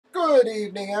Good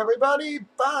evening, everybody.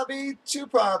 Bobby Two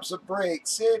Pops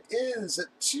Breaks. It is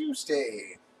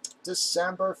Tuesday,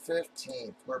 December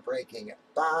 15th. We're breaking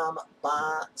Bomb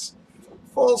Box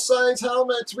full-size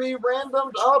helmets. We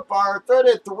randomed up our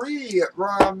 33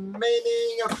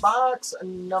 remaining box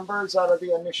numbers out of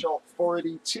the initial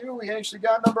 42. We actually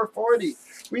got number 40.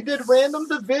 We did random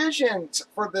divisions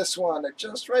for this one,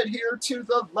 just right here to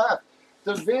the left.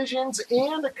 Divisions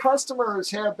and customers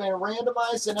have been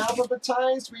randomized and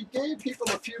alphabetized. We gave people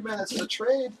a few minutes to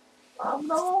trade. No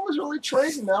one was really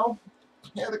trading though.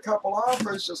 Had a couple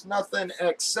offers, just nothing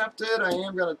accepted. I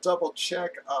am going to double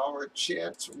check our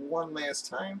chat one last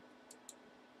time.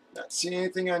 Not seeing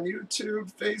anything on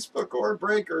YouTube, Facebook, or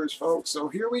Breakers, folks. So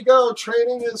here we go.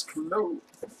 Trading is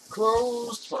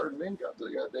closed. Pardon me, got the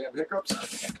goddamn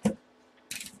hiccups.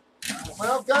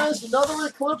 Well, guys, another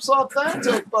Eclipse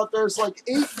Authentic, but there's like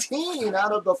 18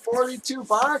 out of the 42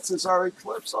 boxes are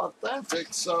Eclipse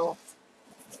Authentic, so...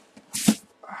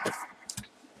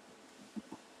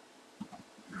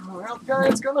 Well,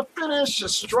 guys, gonna finish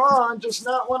strong, just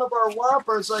not one of our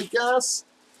whoppers, I guess.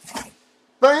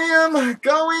 Bam!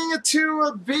 Going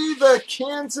to be the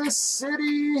Kansas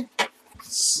City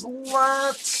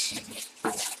slot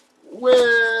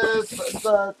with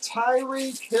the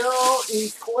Tyreek Hill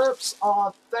Eclipse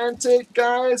Authentic,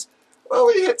 guys. Well,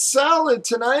 we hit solid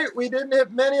tonight. We didn't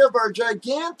hit many of our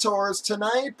Gigantors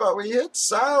tonight, but we hit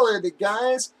solid,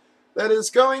 guys. That is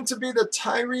going to be the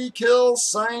Tyreek Hill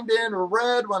signed in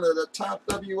red, one of the top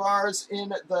WRs in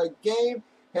the game.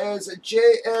 Has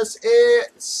JSA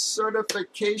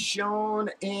certification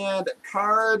and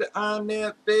card on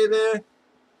it, baby.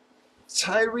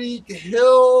 Tyreek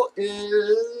Hill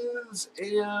is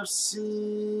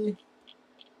AFC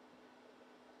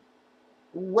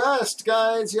West,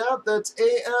 guys. Yep, that's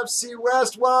AFC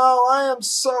West. Wow, I am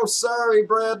so sorry,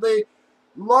 Bradley.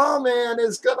 Lawman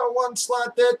is going to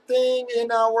one-slot that thing in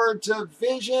our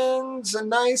divisions. A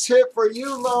nice hit for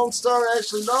you, Lone Star.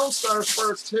 Actually, Lone Star's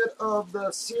first hit of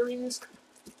the series.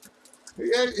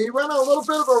 He went a little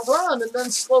bit of a run and then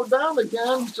slowed down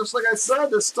again. Just like I said,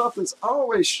 this stuff is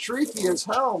always streaky as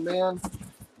hell, man.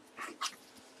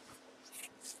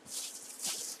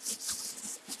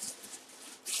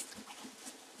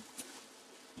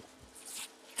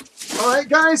 All right,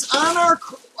 guys, on our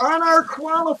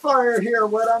qualifier here,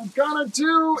 what I'm gonna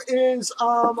do is,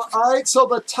 all right, so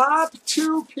the top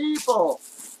two people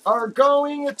are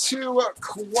going to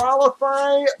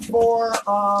qualify for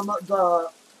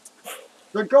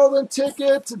the golden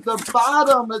ticket. The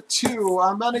bottom two,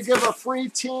 I'm going to give a free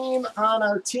team on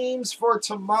our teams for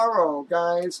tomorrow,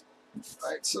 guys.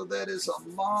 All right, so that is a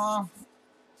law.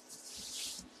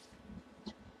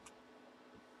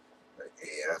 The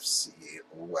AFC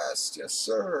West, yes,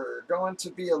 sir. Going to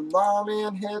be a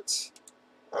lawman hit.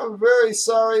 I'm very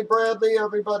sorry, Bradley,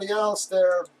 everybody else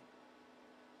there.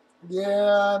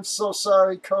 Yeah, I'm so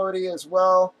sorry, Cody, as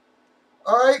well.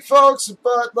 All right, folks,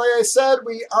 but like I said,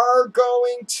 we are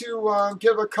going to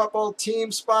give a couple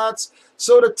team spots.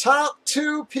 So the top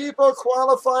two people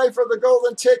qualify for the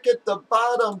golden ticket. The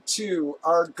bottom two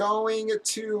are going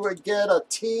to get a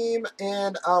team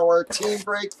in our team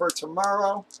break for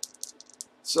tomorrow.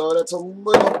 So that's a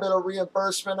little bit of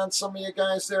reimbursement on some of you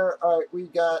guys there. All right, we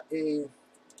got a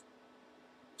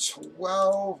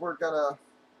 12. We're going to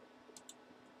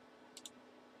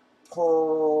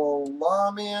pull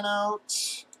Lawman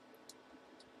out.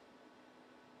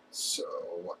 So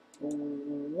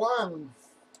 1,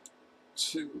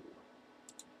 2,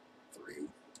 3,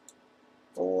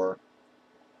 4,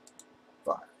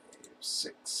 5,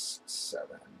 6,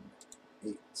 7,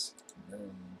 8, 9,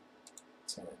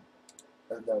 10,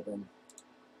 11,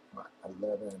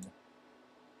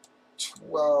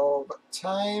 12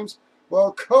 times.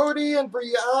 Well, Cody and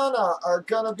Brianna are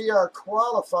going to be our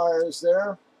qualifiers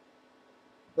there.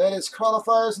 That is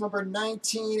qualifiers number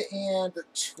 19 and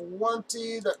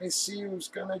 20. Let me see who's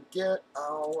going to get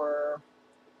our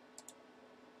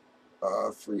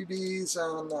freebies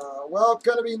on, well,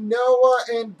 going to be Noah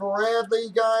and Bradley,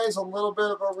 guys. A little bit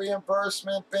of a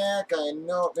reimbursement back. I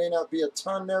know it may not be a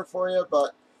ton there for you,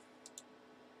 but,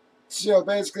 you know,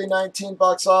 basically 19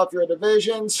 bucks off your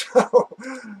division. So,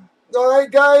 all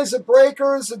right, guys,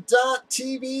 Breakers.tv,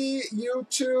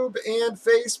 YouTube, and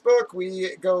Facebook.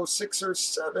 We go 6 or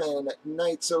 7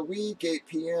 nights a week, 8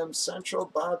 p.m. Central.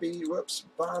 Bobby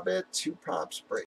Two Pops Break.